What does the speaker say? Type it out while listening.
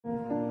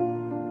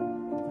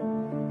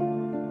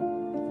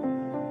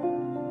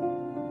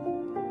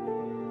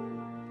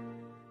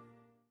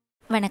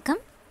வணக்கம்.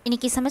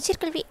 இன்னைக்கு சமச்சீர்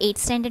கல்வி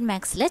 8th ஸ்டாண்டர்ட்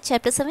மேக்ஸில்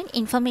சாப்டர் 7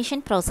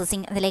 இன்ஃபர்மேஷன்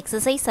ப்ராசஸிங் அதில்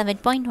எக்ஸசைஸ்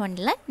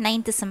 7.1ல்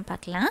 9th சம்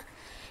பார்க்கலாம்.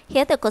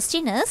 Here the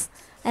question is,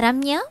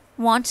 Ramya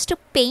wants to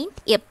paint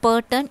a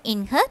pattern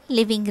in her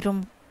living room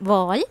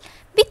wall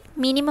with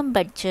minimum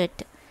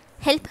budget.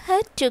 Help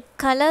her to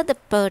color the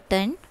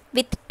pattern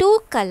with 2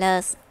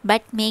 colors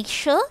but make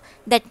sure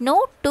that no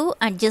 2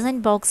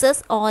 adjacent boxes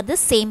are the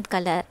same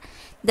color.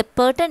 The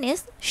pattern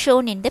is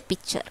shown in the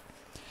picture.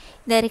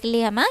 இந்த இருக்கு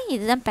இல்லையாம்மா,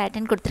 இதுதான்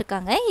pattern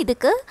கொடுத்துருக்காங்க.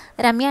 இதுக்கு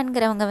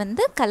ரம்யாங்கிறவங்க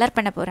வந்து colour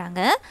பண்ண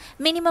போகிறாங்க.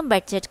 Minimum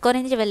budget,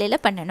 குறைஞ்ச விலையில்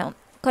பண்ணணும்,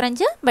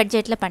 குறைஞ்ச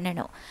பட்ஜெட்டில்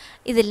பண்ணணும்.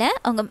 இதில்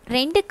அவங்க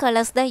 2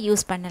 கலர்ஸ் தான்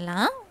யூஸ்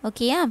பண்ணலாம்.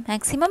 ஓகேயா,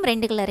 மேக்ஸிமம்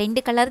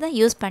 2 கலர் தான்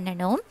யூஸ்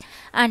பண்ணணும்.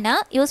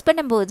 ஆனால் யூஸ்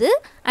பண்ணும்போது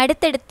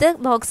அடுத்தடுத்த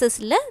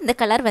பாக்ஸஸில் இந்த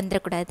கலர்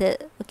வந்துடக்கூடாது.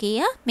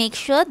 ஓகேயா, make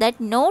sure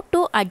that no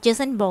 2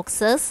 adjacent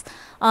boxes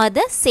R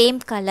the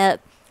same colour.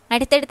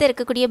 அடுத்தடுத்து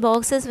இருக்கக்கூடிய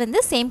பாக்ஸஸ் வந்து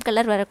சேம்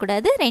கலர்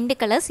வரக்கூடாது. 2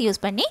 கலர்ஸ் யூஸ்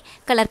பண்ணி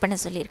கலர் பண்ண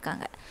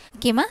சொல்லியிருக்காங்க.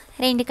 ஓகேம்மா,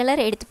 2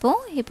 கலர்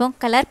எடுத்துப்போம். இப்போ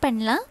கலர்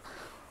பண்ணலாம்.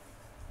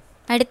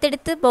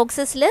 அடுத்தடுத்து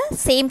பாக்ஸஸில்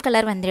சேம்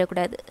கலர்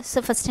வந்துடக்கூடாது.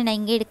 ஸோ ஃபஸ்ட்டு நான்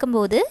இங்கே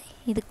எடுக்கும்போது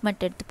இதுக்கு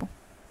மட்டும் எடுத்துப்போம்.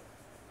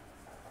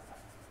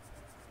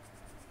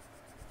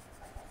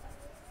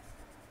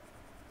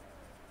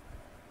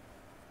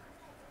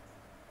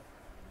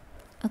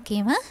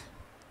 ஓகேம்மா,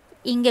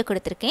 இங்கே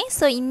கொடுத்துருக்கேன்.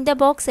 ஸோ இந்த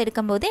பாக்ஸ்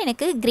எடுக்கும்போது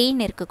எனக்கு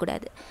க்ரீன்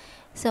இருக்கக்கூடாது.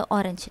 ஸோ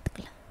ஆரஞ்சு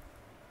எடுத்துக்கலாம்.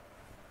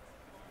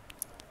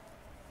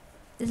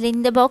 இதில்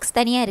இந்த பாக்ஸ்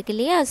தனியாக இருக்கு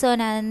இல்லையா, ஸோ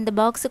நான் இந்த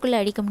பாக்ஸுக்குள்ளே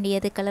அடிக்க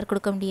முடியாது, கலர்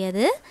கொடுக்க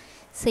முடியாது.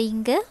 ஸோ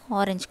இங்கே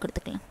ஆரஞ்சு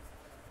கொடுத்துக்கலாம்.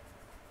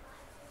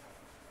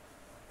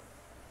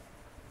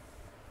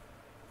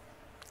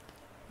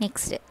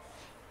 நெக்ஸ்ட்டு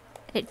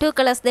 2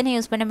 கலர்ஸ் தானே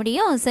யூஸ் பண்ண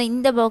முடியும். ஸோ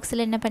இந்த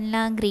பாக்ஸில் என்ன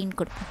பண்ணலாம், க்ரீன்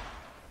கொடுப்போம்.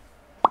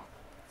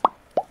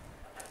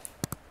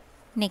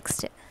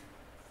 நெக்ஸ்ட்டு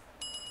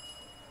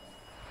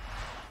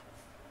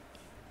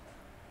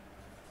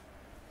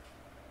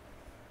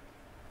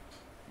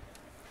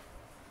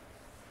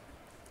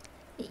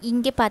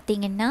இங்கே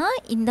பார்த்தீங்கன்னா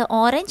இந்த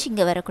ஆரஞ்சு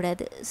இங்கே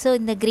வரக்கூடாது. ஸோ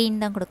இந்த க்ரீன்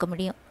தான் கொடுக்க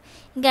முடியும்.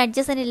 இங்கே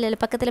அட்ஜஸ்டன் இல்லை,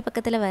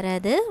 பக்கத்தில்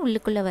வராது,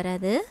 உள்ளுக்குள்ளே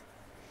வராது.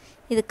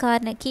 இது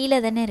கார்னர் கீழே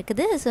தானே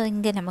இருக்குது. ஸோ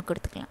இங்கே நம்ம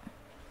கொடுத்துக்கலாம்.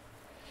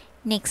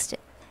 நெக்ஸ்ட்டு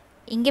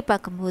இங்கே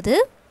பார்க்கும்போது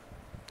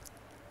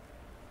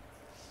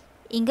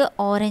இங்கே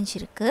ஆரஞ்சு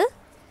இருக்குது.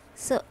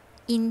 ஸோ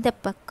இந்த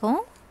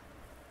பக்கம்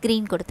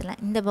க்ரீன்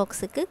கொடுத்துலாம். இந்த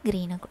பாக்ஸுக்கு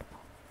க்ரீனை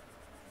கொடுப்போம்.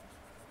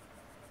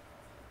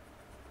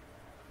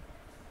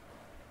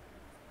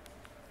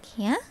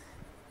 ஓகே,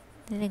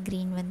 இதில்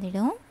க்ரீன்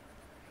வந்துடும்.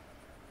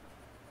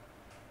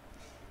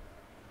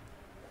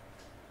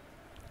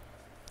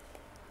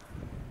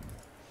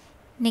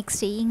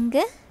 நெக்ஸ்ட்டு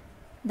இங்கே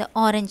இந்த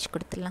ஆரஞ்சு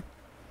கொடுத்துடலாம்.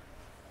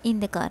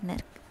 இந்த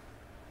கார்னர்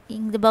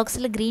இந்த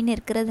பாக்ஸில் க்ரீன்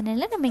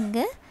இருக்கிறதுனால நம்ம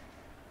இங்கே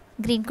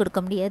க்ரீன்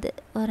கொடுக்க முடியாது,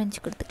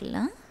 ஆரஞ்சு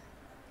கொடுத்துக்கலாம்.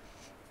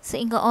 ஸோ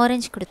இங்கே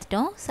ஆரஞ்சு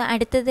கொடுத்துட்டோம். ஸோ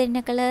அடுத்தது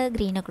என்ன கலர்,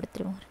 க்ரீனை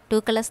கொடுத்துருவோம்.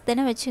 2 கலர்ஸ்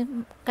தானே வச்சு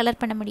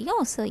கலர் பண்ண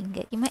முடியும். ஸோ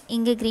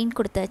இங்கே க்ரீன்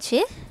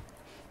கொடுத்தாச்சு.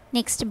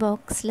 நெக்ஸ்ட்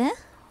பாக்ஸில்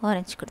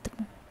ஆரஞ்சு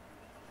கொடுத்துப்போம்.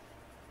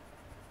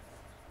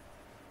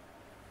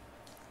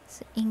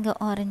 ஸோ இங்கே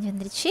ஆரஞ்சு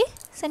வந்துருச்சு.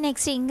 ஸோ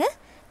நெக்ஸ்ட் இங்கே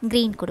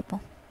க்ரீன்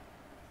கொடுப்போம்.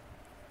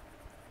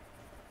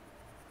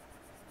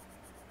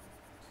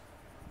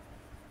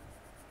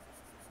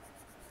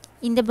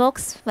 இந்த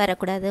பாக்ஸ்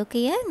வரக்கூடாது.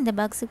 ஓகேயா, இந்த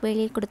பாக்ஸுக்கு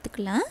வெளியே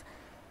கொடுத்துக்கலாம்.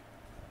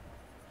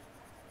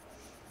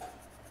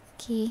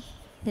 ஓகே,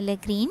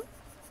 இதில் க்ரீன்.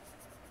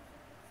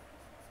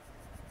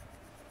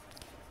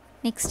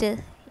 நெக்ஸ்ட்டு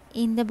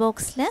இந்த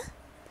பாக்ஸில்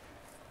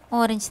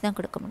ஆரஞ்சு தான்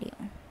கொடுக்க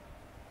முடியும்.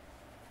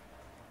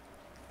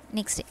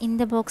 நெக்ஸ்ட்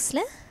இந்த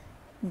பாக்ஸில்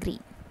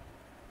க்ரீன்.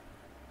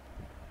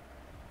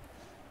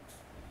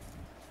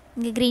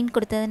 இங்கே க்ரீன்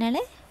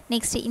கொடுத்ததுனால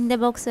நெக்ஸ்ட் இந்த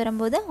பாக்ஸ்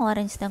வரும்போது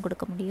ஆரஞ்சு தான்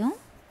கொடுக்க முடியும்.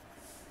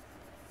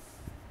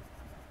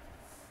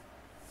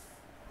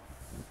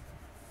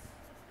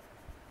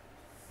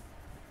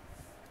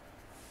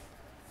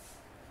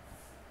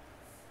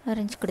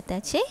 ஆரஞ்சு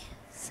கொடுத்தாச்சு.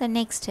 ஸோ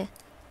நெக்ஸ்ட்டு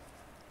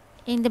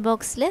இந்த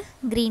பாக்ஸில்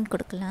க்ரீன்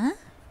கொடுக்கலாம்.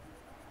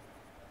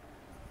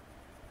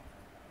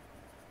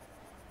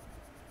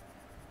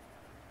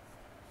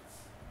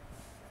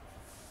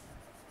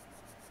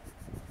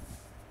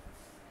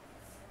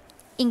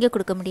 இங்கே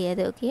கொடுக்க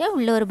முடியாது. ஓகே,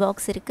 உள்ளே ஒரு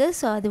பாக்ஸ் இருக்குது.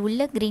 ஸோ அது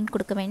உள்ளே க்ரீன்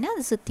கொடுக்க வேண்டாம்,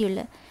 அது சுற்றி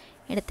உள்ள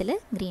இடத்துல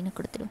க்ரீனை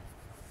கொடுத்துடும்.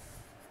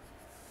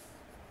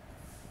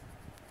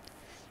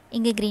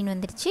 இங்கே க்ரீன்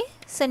வந்துடுச்சு.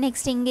 ஸோ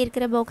நெக்ஸ்ட் இங்கே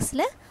இருக்கிற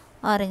பாக்ஸில்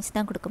ஆரஞ்சு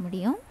தான் கொடுக்க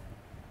முடியும்.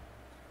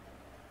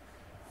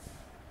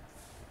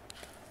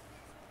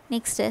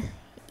 நெக்ஸ்ட்டு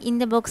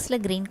இந்த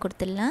பாக்ஸில் க்ரீன்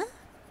கொடுத்துடலாம்.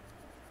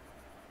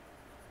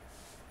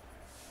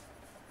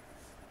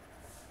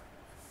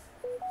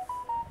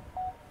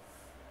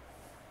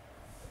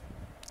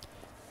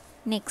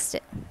 நெக்ஸ்ட்டு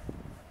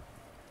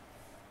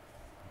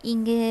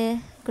இங்கே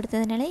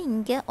கொடுத்ததுனால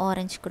இங்கே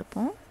ஆரஞ்சு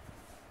கொடுப்போம்.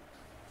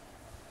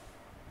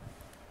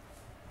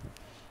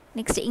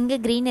 நெக்ஸ்ட் இங்கே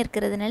க்ரீன்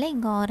இருக்கிறதுனால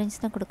இங்கே ஆரஞ்சு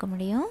தான் கொடுக்க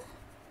முடியும்.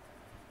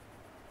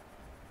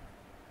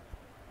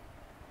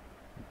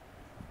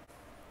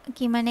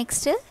 ஓகேம்மா,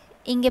 நெக்ஸ்ட்டு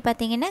இங்கே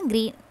பார்த்தீங்கன்னா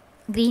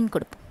க்ரீன்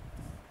கொடுப்போம்.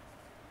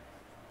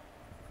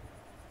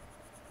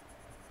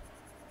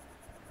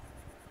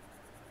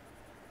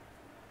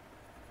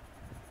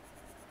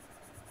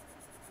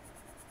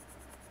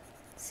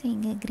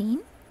 இங்கே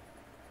க்ரீன்.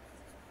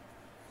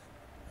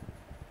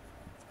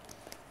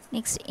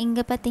 நெக்ஸ்ட்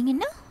இங்கே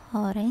பார்த்தீங்கன்னா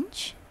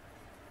ஆரஞ்ச்.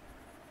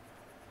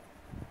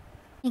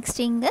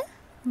 நெக்ஸ்ட் இங்கே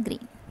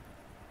க்ரீன்.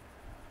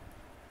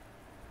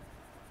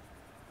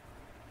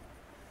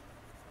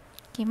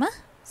 ஓகேம்மா.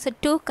 ஸோ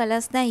 2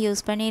 கலர்ஸ் தான்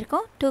யூஸ்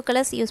பண்ணியிருக்கோம். 2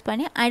 கலர்ஸ் யூஸ்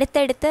பண்ணி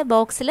அடுத்தடுத்த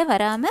பாக்ஸில்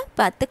வராமல்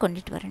பார்த்து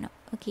கொண்டுட்டு வரணும்.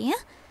 ஓகேயா,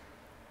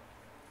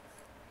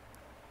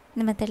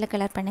 இந்த மெத்தடில்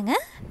கலர்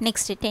பண்ணுங்கள்.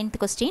 Next 10th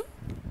question.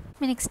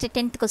 Next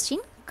 10th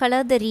question.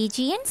 Color the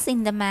regions in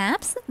the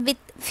maps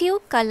with few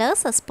colors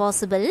as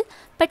possible,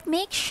 but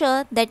make sure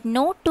that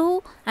no two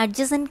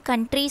adjacent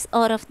countries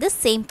are of the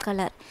same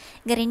color.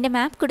 இங்கே 2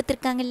 map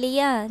கொடுத்துருக்காங்க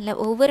இல்லையா, இல்லை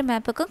ஒவ்வொரு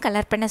மேப்புக்கும்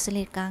colour பண்ண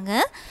சொல்லியிருக்காங்க.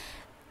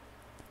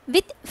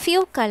 With few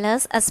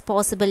colours as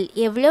possible,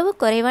 எவ்வளவு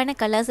குறைவான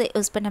colours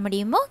use பண்ண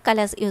முடியுமோ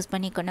கலர்ஸ் யூஸ்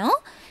பண்ணிக்கணும்.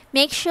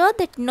 Make sure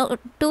that no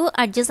 2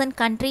 adjacent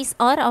countries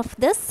R of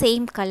the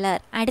same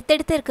colour,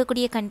 அடுத்தடுத்து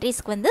இருக்கக்கூடிய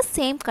கண்ட்ரீஸ்க்கு வந்து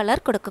சேம்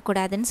கலர்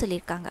கொடுக்கக்கூடாதுன்னு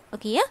சொல்லியிருக்காங்க.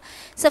 ஓகேயா,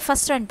 ஸோ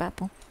ஃபஸ்ட் ஒன்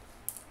பார்ப்போம்.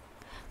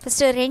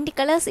 ஃபஸ்ட்டு 2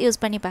 கலர்ஸ்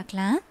யூஸ் பண்ணி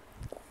பார்க்கலாம்.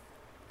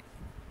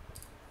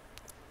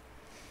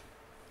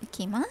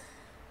 ஓகேம்மா,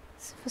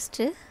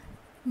 ஃபஸ்ட்டு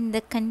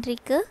இந்த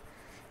கண்ட்ரிக்கு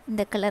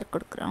இந்த கலர்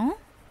கொடுக்குறோம்.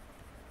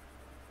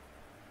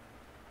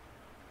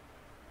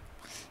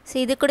 ஸோ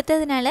இது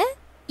கொடுத்ததுனால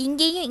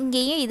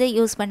இங்கேயும் இதை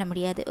யூஸ் பண்ண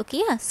முடியாது.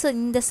 ஓகேயா, ஸோ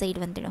இந்த சைடு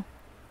வந்துடும்.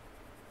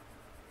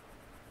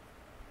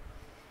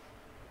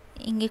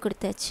 இங்கே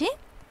கொடுத்தாச்சு.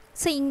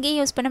 ஸோ இங்கேயும்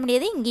யூஸ் பண்ண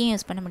முடியாது, இங்கேயும்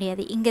யூஸ் பண்ண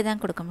முடியாது, இங்கே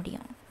தான் கொடுக்க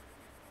முடியும்.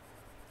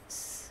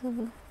 ஸோ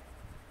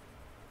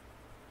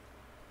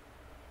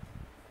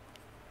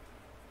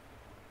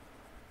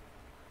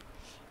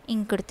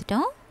இங்கே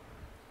கொடுத்துட்டோம்.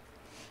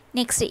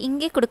 நெக்ஸ்ட்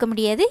இங்கே கொடுக்க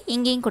முடியாது,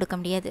 இங்கேயும் கொடுக்க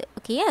முடியாது.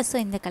 ஓகேயா, ஸோ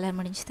இந்த கலர்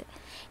முடிஞ்சுது.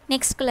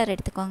 நெக்ஸ்ட் கலர்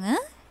எடுத்துக்கோங்க.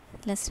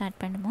 இதில் ஸ்டார்ட்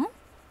பண்ணுவோம்.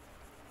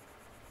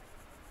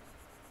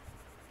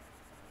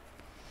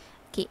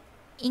 ஓகே,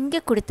 இங்கே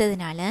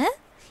கொடுத்ததுனால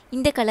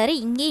இந்த கலரை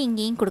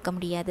இங்கேயும் கொடுக்க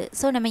முடியாது.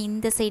 ஸோ நம்ம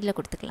இந்த சைடில்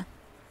கொடுத்துக்கலாம்.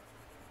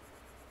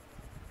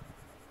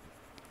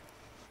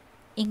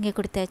 இங்கே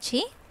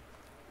கொடுத்தாச்சு.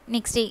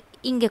 நெக்ஸ்ட்டு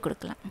இங்கே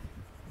கொடுக்கலாம்.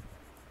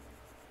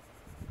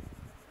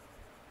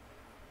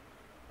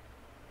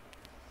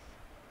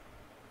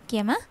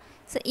 ஓகேம்மா,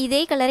 ஸோ இதே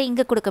கலரை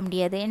இங்கே கொடுக்க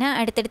முடியாது, ஏன்னா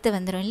அடுத்தடுத்து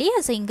வந்துடும் இல்லையா.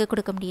 ஸோ இங்கே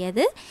கொடுக்க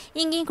முடியாது,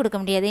 இங்கேயும் கொடுக்க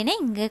முடியாது, ஏன்னா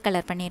இங்கே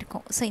கலர்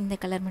பண்ணியிருக்கோம். ஸோ இந்த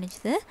கலர்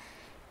முடிஞ்சுது.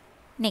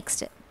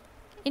 நெக்ஸ்ட்டு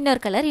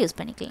இன்னொரு கலர் யூஸ்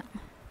பண்ணிக்கலாம்.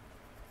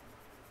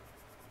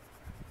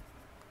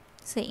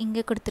 ஸோ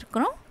இங்கே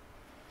கொடுத்துருக்குறோம்.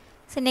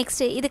 ஸோ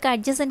நெக்ஸ்ட்டு இதுக்கு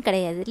அட்ஜஸ்டன்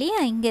கிடையாது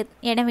இல்லையா, இங்கே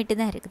இடம் விட்டு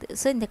தான் இருக்குது.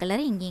 ஸோ இந்த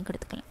கலரை இங்கேயும்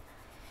கொடுத்துக்கலாம்.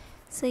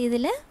 ஸோ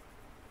இதில்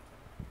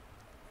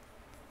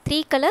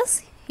 3 கலர்ஸ்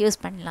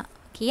யூஸ் பண்ணலாம்.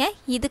 ஓகே,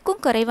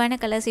 இதுக்கும் குறைவான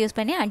கலர்ஸ் யூஸ்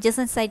பண்ணி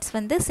அட்ஜசன்ட் சைட்ஸ்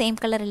வந்து சேம்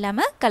கலர்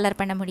இல்லாமல் கலர்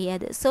பண்ண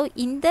முடியாது. ஸோ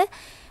இந்த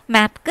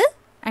மேப்க்கு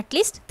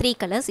அட்லீஸ்ட் 3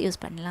 கலர்ஸ் யூஸ்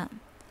பண்ணலாம்.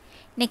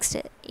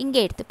 நெக்ஸ்ட்டு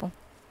இங்கே எடுத்துப்போம்.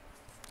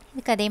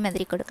 இதுக்கு அதே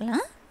மாதிரி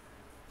கொடுக்கலாம்.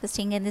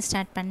 ஃபஸ்ட் இங்கேருந்து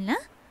ஸ்டார்ட்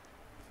பண்ணலாம்.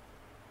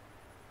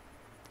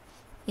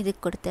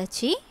 இதுக்கு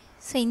கொடுத்தாச்சு.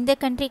 ஸோ இந்த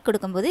கண்ட்ரி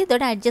கொடுக்கும்போது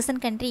இதோட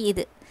அட்ஜசன்ட் கண்ட்ரி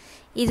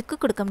இதுக்கு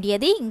கொடுக்க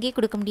முடியாது, இங்கேயும்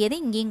கொடுக்க முடியாது,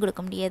 இங்கேயும்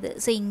கொடுக்க முடியாது.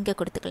 ஸோ இங்கே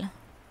கொடுத்துக்கலாம்.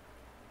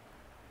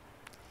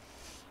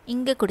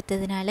 இங்கே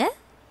கொடுத்ததுனால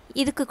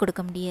இதுக்கு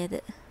கொடுக்க முடியாது.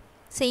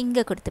 ஸோ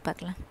இங்கே கொடுத்து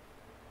பார்க்கலாம்.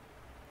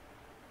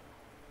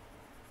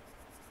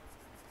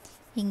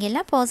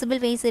 இங்கெல்லாம் பாசிபிள்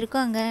வேஸ்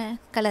இருக்கும், அங்கே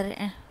கலர்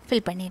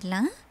ஃபில்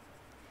பண்ணிடலாம்.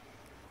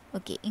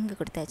 ஓகே, இங்கே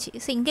கொடுத்தாச்சு.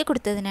 ஸோ இங்கே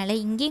கொடுத்ததுனால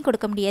இங்கேயும்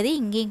கொடுக்க முடியாது,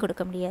 இங்கேயும்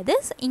கொடுக்க முடியாது.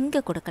 ஸோ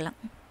இங்கே கொடுக்கலாம்.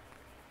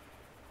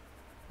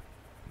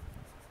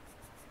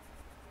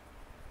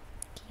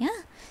 ஓகேயா,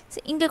 ஸோ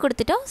இங்கே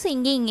கொடுத்துட்டோம். ஸோ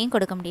இங்கேயும்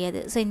கொடுக்க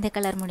முடியாது. ஸோ இந்த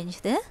கலர்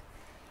முடிஞ்சுது.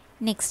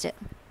 நெக்ஸ்ட்டு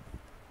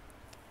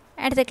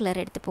அடுத்த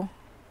கலர் எடுத்துப்போம்.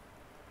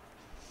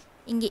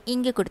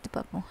 இங்கே கொடுத்து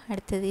பார்ப்போம்.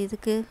 அடுத்தது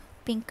இதுக்கு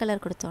பிங்க்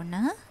கலர்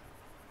கொடுத்தோன்னா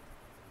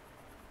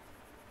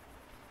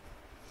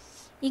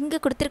இங்கே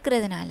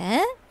கொடுத்துருக்கிறதுனால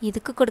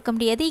இதுக்கு கொடுக்க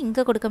முடியாது,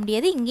 இங்கே கொடுக்க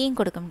முடியாது, இங்கேயும்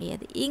கொடுக்க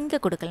முடியாது. இங்கே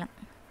கொடுக்கலாம்.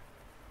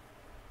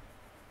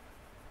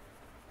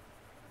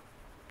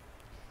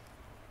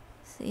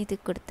 இது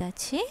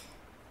கொடுத்தாச்சு.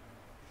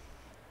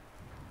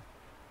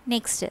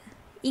 நெக்ஸ்ட்டு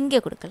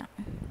இங்கே கொடுக்கலாம்.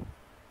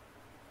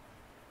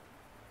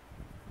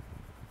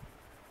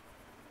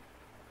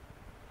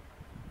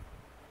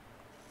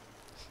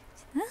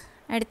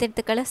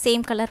 அடுத்தடுத்த கலர்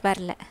சேம் கலர்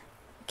வரல.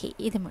 ஓகே,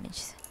 இது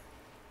முடிஞ்சுது.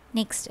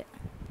 நெக்ஸ்ட்டு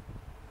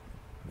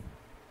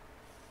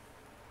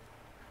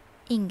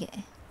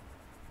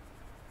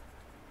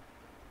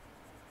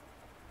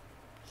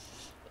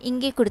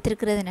இங்கே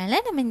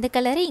கொடுத்துருக்கிறதுனால நம்ம இந்த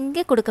கலரை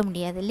இங்கே கொடுக்க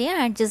முடியாது இல்லையா,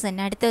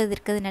 அட்ஜஸ்ட் அடுத்தது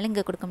இருக்கிறதுனால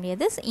இங்கே கொடுக்க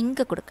முடியாது.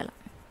 இங்கே கொடுக்கலாம்.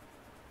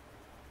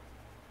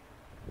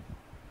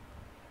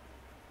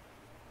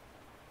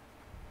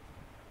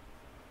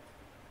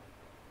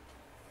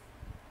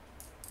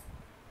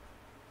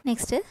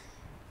 நெக்ஸ்ட்டு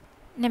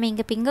நம்ம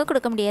இங்கே பிங்கும்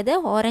கொடுக்க முடியாது,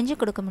 ஆரஞ்சும்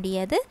கொடுக்க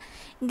முடியாது,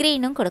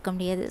 க்ரீனும் கொடுக்க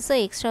முடியாது. ஸோ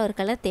எக்ஸ்ட்ரா ஒரு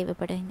கலர்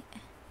தேவைப்படுங்க.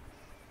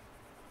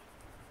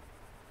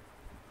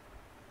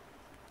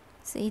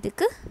 ஸோ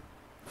இதுக்கு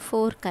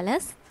 4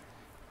 கலர்ஸ்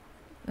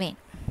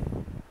வேணும்.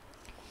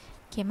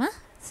 ஓகேம்மா,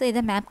 ஸோ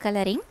இதை map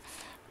colouring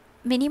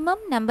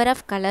minimum number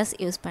of colours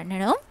use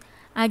பண்ணணும்.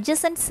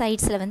 அட்ஜசன்ட்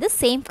சைட்ஸில் வந்து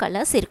சேம்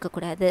கலர்ஸ்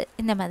இருக்கக்கூடாது.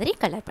 இந்த மாதிரி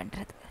கலர்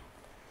பண்ணுறது.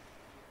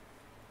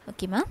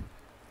 ஓகேம்மா,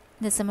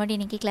 இந்த சம்மோடு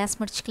இன்றைக்கி கிளாஸ்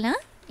முடிச்சுக்கலாம்.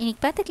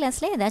 இன்றைக்கி பார்த்த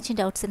கிளாஸில் ஏதாச்சும்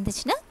டவுட்ஸ்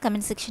இருந்துச்சுன்னா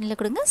கமெண்ட் செக்ஷனில்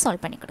கொடுங்க,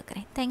 சால்வ் பண்ணி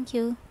கொடுக்குறேன்.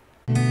 தேங்க்யூ.